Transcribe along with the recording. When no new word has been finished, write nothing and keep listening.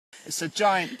It's a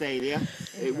giant dahlia.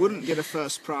 It wouldn't get a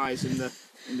first prize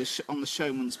on the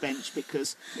showman's bench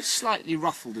because it's slightly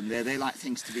ruffled in there. They like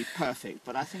things to be perfect,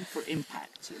 but I think for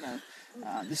impact,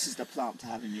 this is the plant to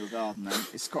have in your garden. And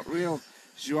it's got real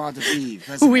joie de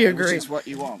vivre, We agree. which is what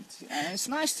you want. And it's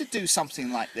nice to do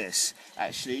something like this,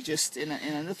 actually, just in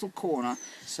a little corner,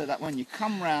 so that when you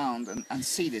come round and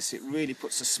see this, it really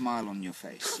puts a smile on your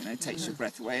face. It takes your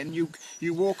breath away, and you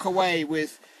walk away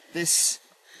with this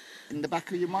in the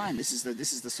back of your mind. This is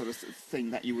the sort of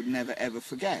thing that you would never ever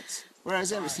forget.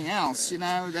 Whereas everything else,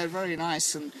 they're very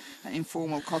nice and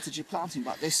informal cottagey planting,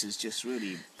 but this is just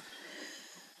really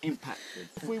impactful.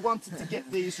 If we wanted to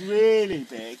get these really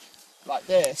big, like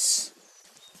this,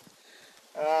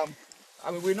 I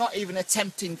mean, we're not even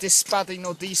attempting disbudding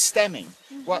or destemming.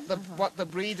 What the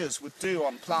breeders would do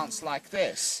on plants like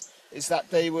this is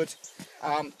that they would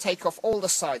take off all the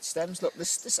side stems. Look,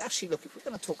 this actually, look, if we're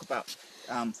going to talk about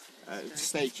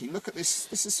staking, look at this.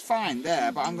 This is fine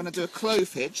there, but I'm going to do a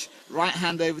clove hitch. Right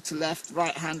hand over to left,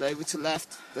 right hand over to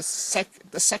left. The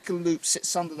second loop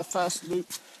sits under the first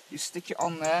loop. You stick it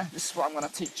on there. This is what I'm going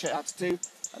to teach you how to do.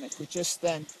 And if we just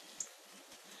then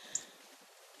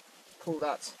pull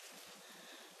that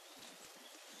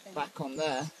back on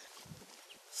there.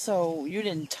 So you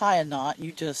didn't tie a knot,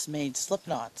 you just made slip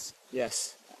knots.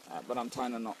 Yes, but I'm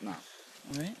tying a knot now.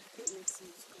 All right.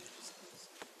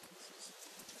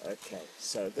 Okay,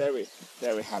 so there we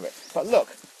have it. But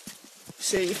look,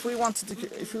 see, if we wanted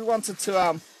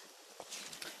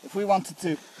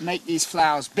to make these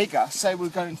flowers bigger, say we're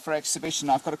going for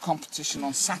exhibition. I've got a competition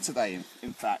on Saturday,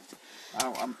 in fact.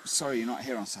 I'm sorry you're not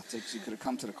here on Saturday because you could have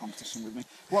come to the competition with me.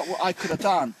 What I could have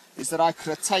done is that I could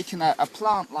have taken a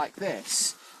plant like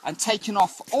this and taken a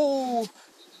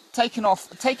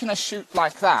shoot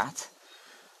like that,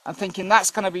 and thinking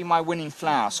that's going to be my winning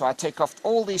flower. So I take off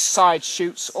all these side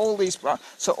shoots,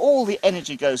 so all the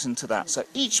energy goes into that. So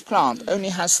each plant only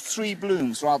has 3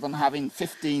 blooms rather than having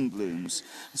 15 blooms.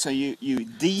 So you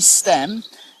de-stem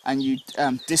and you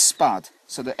disbud.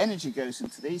 So the energy goes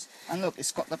into these, and look,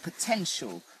 it's got the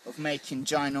potential of making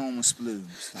ginormous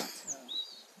blooms.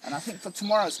 And I think for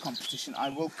tomorrow's competition, I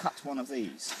will cut one of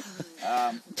these.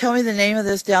 Tell me the name of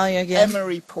this dahlia again.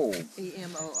 Emory Paul.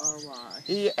 E-M-O-R-Y.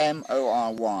 E-M-O-R-Y-P-A-U-L.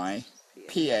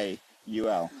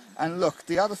 And look,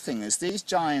 the other thing is these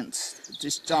giant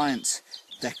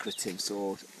decoratives,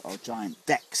 or giant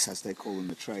decks, as they call in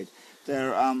the trade,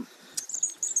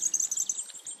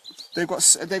 they've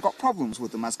got problems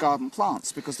with them as garden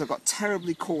plants because they've got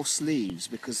terribly coarse leaves,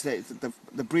 because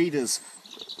the breeders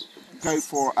go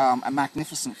for a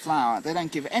magnificent flower. They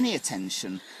don't give any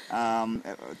attention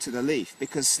to the leaf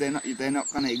because they're not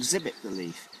going to exhibit the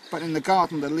leaf. But in the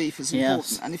garden, the leaf is important.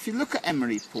 Yes. And if you look at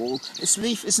Emory Paul, its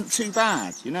leaf isn't too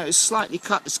bad. It's slightly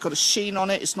cut. It's got a sheen on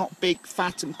it. It's not big,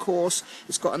 fat, and coarse.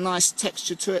 It's got a nice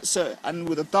texture to it. So, and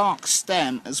with a dark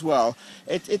stem as well,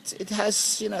 it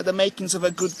has the makings of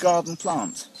a good garden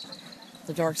plant.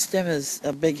 The dark stem is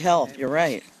a big help. You're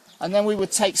right. And then we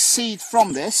would take seed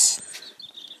from this,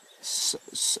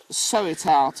 sow it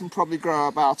out, and probably grow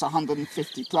about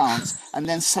 150 plants, and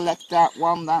then select out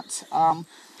one that.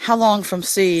 How long from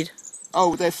seed?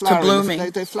 Oh, they flower to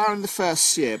blooming? They flower in the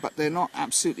first year, but they're not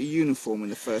absolutely uniform in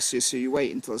the first year, so you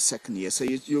wait until the second year. So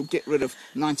you'll get rid of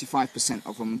 95%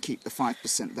 of them and keep the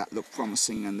 5% that look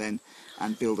promising,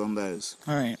 and build on those.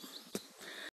 All right.